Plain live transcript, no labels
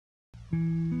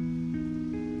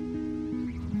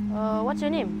What's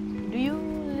your name? Do you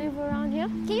live around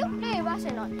here? Can you play with us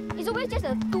or not? It's always just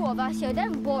the two of us here.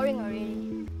 Damn boring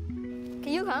already.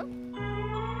 Can you come?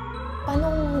 Paano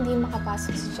kung hindi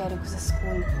makapasok si Jericho sa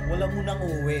school? Wala munang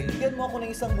uuwi. Bigyan mo ako ng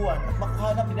isang buwan at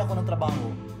makahanap din ako ng trabaho.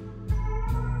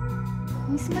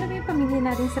 Miss mo na ba yung pamilya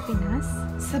natin sa Pinas?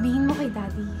 Sabihin mo kay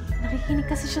Daddy. Nakikinig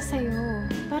kasi siya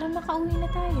sa'yo. Para makauwi na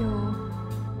tayo.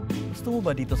 Gusto mo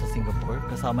ba dito sa Singapore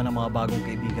kasama ng mga bagong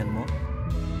kaibigan mo?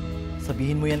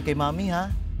 Sabihin mo yan kay Mami, ha?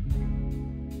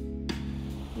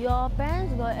 Your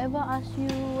parents got ever ask you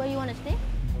where you want to stay?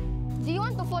 Do you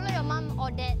want to follow your mom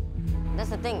or dad? That's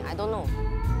the thing, I don't know.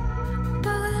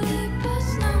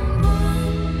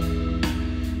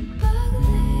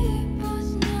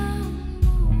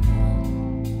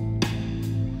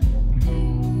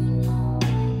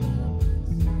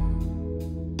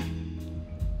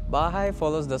 Bahay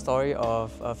follows the story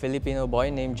of a Filipino boy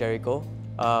named Jericho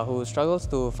who struggles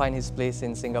to find his place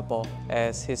in Singapore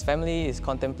as his family is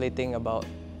contemplating about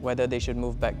whether they should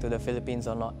move back to the Philippines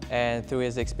or not. And through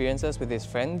his experiences with his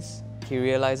friends, he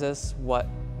realizes what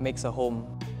makes a home.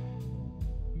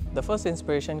 The first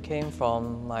inspiration came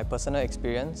from my personal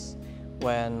experience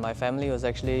when my family was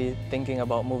actually thinking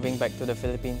about moving back to the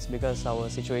Philippines because our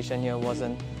situation here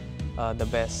wasn't the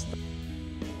best.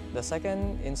 The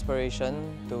second inspiration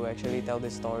to actually tell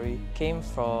this story came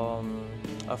from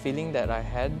a feeling that I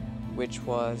had, which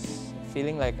was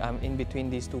feeling like I'm in between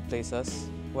these two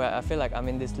places, where I feel like I'm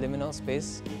in this liminal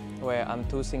space where I'm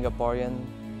too Singaporean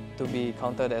to be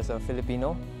counted as a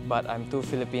Filipino, but I'm too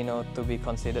Filipino to be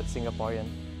considered Singaporean.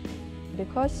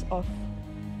 Because of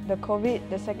the COVID,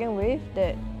 the second wave,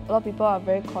 that a lot of people are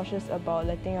very cautious about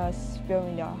letting us film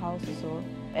in their house also.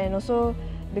 And also,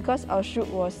 because our shoot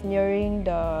was nearing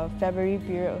the February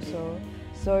period also,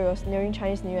 so it was nearing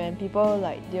Chinese New Year and people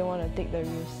didn't want to take the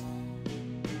risk.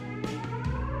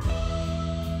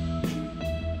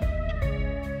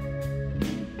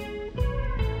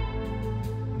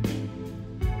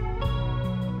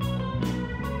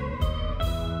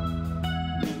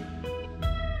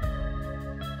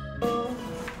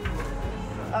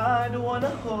 I don't wanna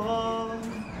hold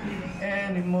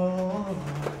anymore.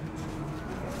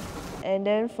 And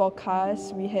then for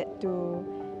cast, we had to,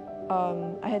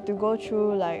 I had to go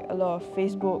through a lot of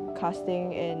Facebook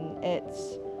casting and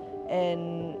ads,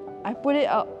 and I put it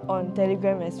up on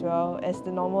Telegram as well as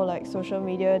the normal social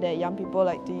media that young people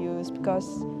like to use because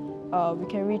we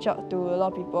can reach out to a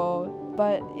lot of people.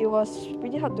 But it was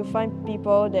pretty hard to find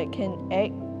people that can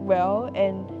act well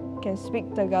and can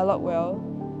speak Tagalog well.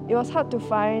 It was hard to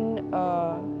find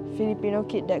a Filipino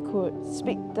kid that could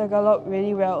speak Tagalog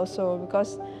really well also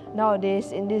because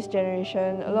nowadays in this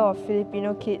generation, a lot of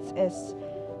Filipino kids, as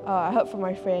I heard from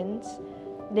my friends,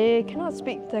 they cannot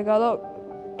speak Tagalog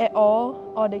at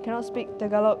all or they cannot speak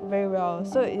Tagalog very well.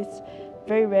 So it's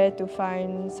very rare to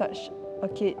find such a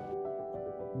kid.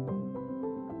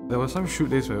 There were some shoot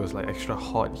days where it was extra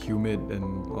hot, humid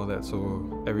and all that, so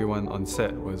everyone on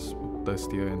set was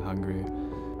thirstier and hungry.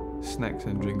 Snacks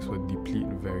and drinks would deplete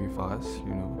very fast,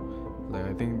 you know.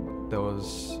 I think there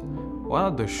was one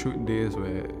of the shoot days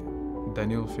where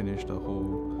Daniel finished a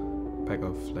whole pack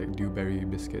of dewberry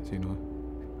biscuits, you know.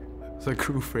 It's a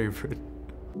crew favorite.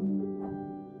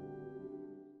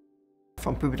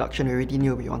 From pre-production, we already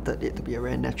knew we wanted it to be a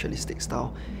very naturalistic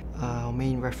style. Our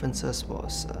main references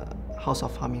was House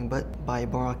of Hummingbird by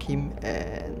Bora Kim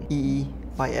and EE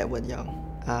by Edward Young.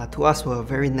 To us, were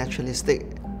very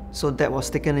naturalistic, so that was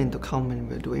taken into account when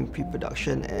we were doing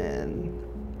pre-production and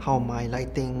how my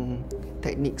lighting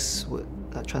techniques would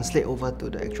translate over to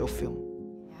the actual film.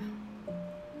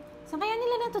 Saan kaya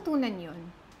nila natutunan yun?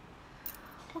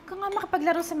 Huwag ka nga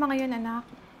makapaglaro sa mga yun, anak.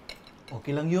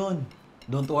 Okay lang yun.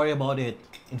 Don't worry about it.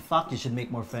 In fact, you should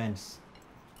make more friends.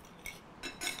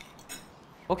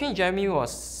 Working in Jeremy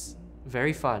was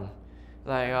very fun.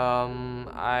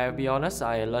 I'll be honest,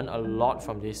 I learned a lot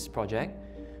from this project.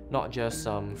 Not just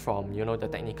from the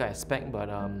technical aspect, but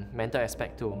mental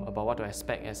aspect too, about what to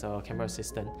expect as a camera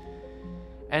assistant.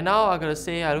 And now I gotta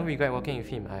say, I don't regret working with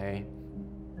him.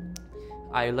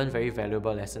 I learned very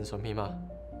valuable lessons from him.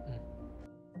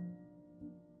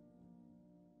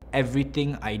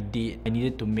 Everything I did, I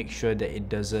needed to make sure that it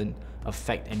doesn't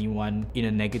affect anyone in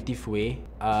a negative way.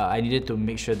 I needed to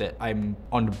make sure that I'm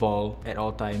on the ball at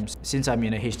all times. Since I'm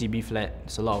in a HDB flat,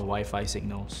 there's a lot of Wi-Fi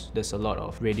signals. There's a lot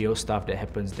of radio stuff that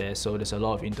happens there, so there's a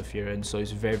lot of interference. So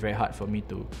it's very, very hard for me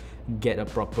to get a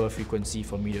proper frequency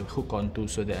for me to hook onto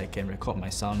so that I can record my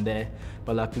sound there.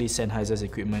 But luckily, Sennheiser's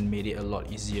equipment made it a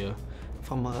lot easier.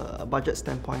 From a budget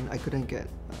standpoint, I couldn't get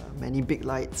many big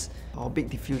lights or big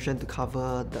diffusion to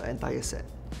cover the entire set.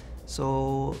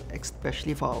 So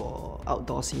especially for our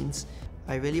outdoor scenes,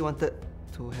 I really wanted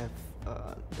to have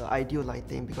the ideal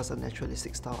lighting because of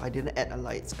naturalistic style. I didn't add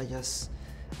lights,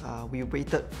 we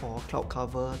waited for cloud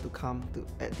cover to come to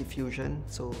add diffusion,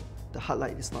 so the hard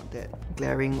light is not that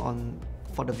glaring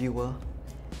for the viewer.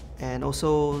 And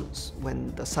also,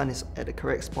 when the sun is at the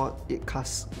correct spot, it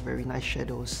casts very nice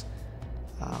shadows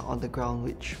on the ground,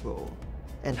 which will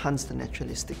enhance the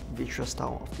naturalistic visual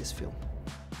style of this film.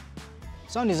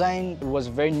 Sound design was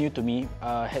very new to me.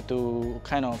 I had to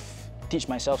kind of teach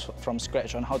myself from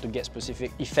scratch on how to get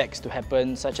specific effects to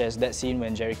happen, such as that scene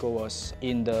when Jericho was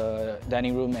in the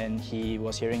dining room and he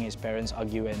was hearing his parents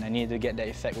argue, and I needed to get that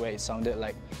effect where it sounded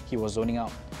like he was zoning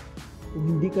out. Kung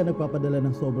hindi ka nagpapadala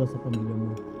ng sobra sa pamilya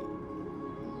mo.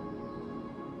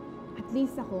 At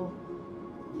least ako,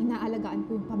 inaalagaan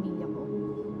ko yung pamilya ko.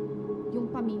 Yung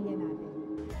pamilya natin.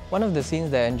 One of the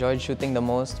scenes that I enjoyed shooting the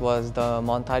most was the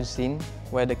montage scene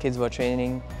where the kids were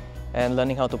training and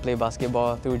learning how to play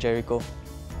basketball through Jericho.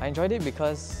 I enjoyed it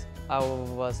because I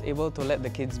was able to let the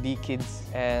kids be kids,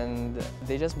 and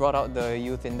they just brought out the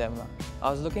youth in them. I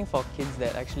was looking for kids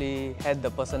that actually had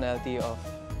the personality of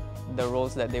the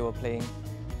roles that they were playing,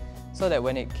 so that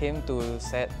when it came to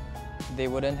set, they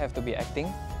wouldn't have to be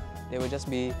acting, they would just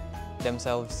be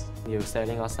themselves. He was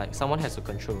telling us like someone has to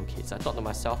control the kids. I thought to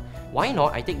myself, why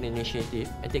not I take the initiative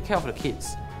and take care of the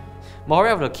kids?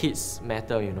 Moral of the kids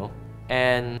matter, you know.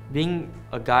 And being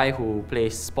a guy who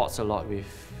plays sports a lot with,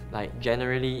 like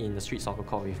generally in the street soccer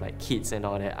court with like kids and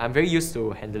all that, I'm very used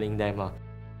to handling them. Hi!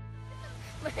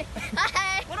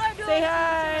 What do I do? Say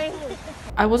hi!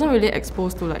 I wasn't really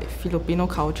exposed to like Filipino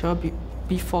culture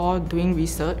before doing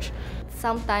research.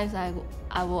 Sometimes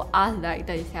I will ask the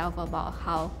director itself about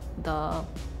how the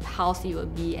house it will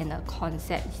be and the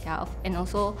concept itself, and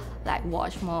also like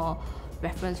watch more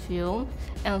reference films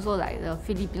and also like the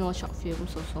Filipino short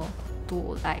films also, to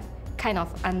like kind of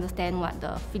understand what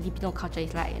the Filipino culture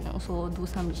is like and also do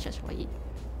some research for it.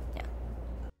 Yeah.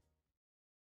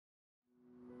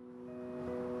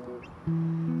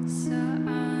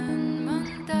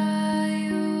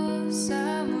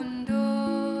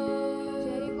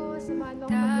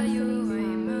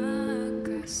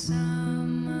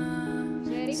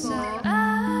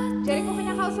 Jericho,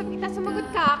 kinakausap kita. Sumagot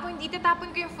ka. Kung hindi, tatapon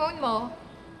ko yung phone mo.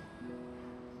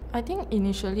 I think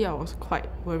initially I was quite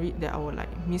worried that I would like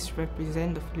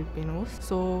misrepresent the Filipinos.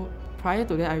 So prior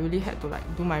to that, I really had to like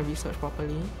do my research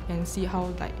properly and see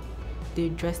how like they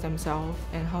dress themselves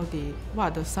and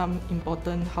what are some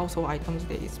important household items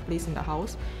that is placed in the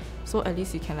house. So at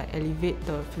least you can like elevate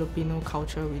the Filipino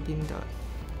culture within the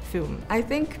film. I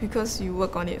think because you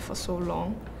work on it for so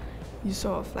long, you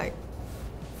sort of like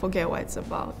forget what it's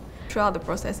about. Throughout the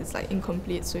process, it's like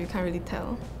incomplete, so you can't really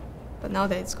tell. But now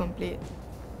that it's complete,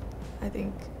 I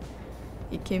think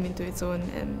it came into its own,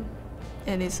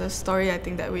 and it's a story I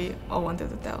think that we all wanted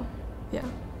to tell. Yeah.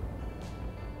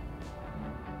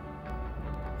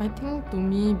 I think to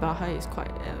me, Bahay is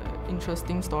quite an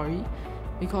interesting story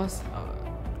because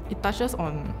it touches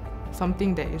on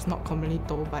something that is not commonly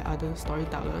told by other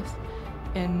storytellers.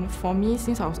 And for me,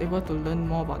 since I was able to learn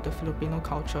more about the Filipino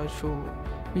culture through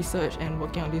research and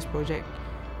working on this project,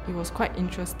 it was quite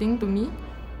interesting to me.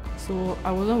 So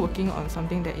I wasn't working on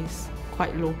something that is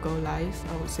quite localized,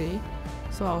 I would say.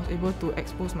 So I was able to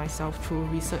expose myself through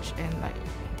research and like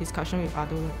discussion with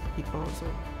other people also.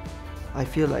 I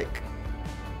feel like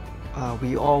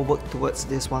we all work towards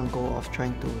this one goal of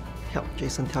trying to help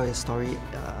Jason tell his story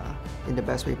in the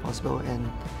best way possible, and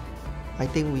I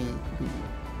think we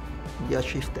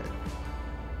achieved that.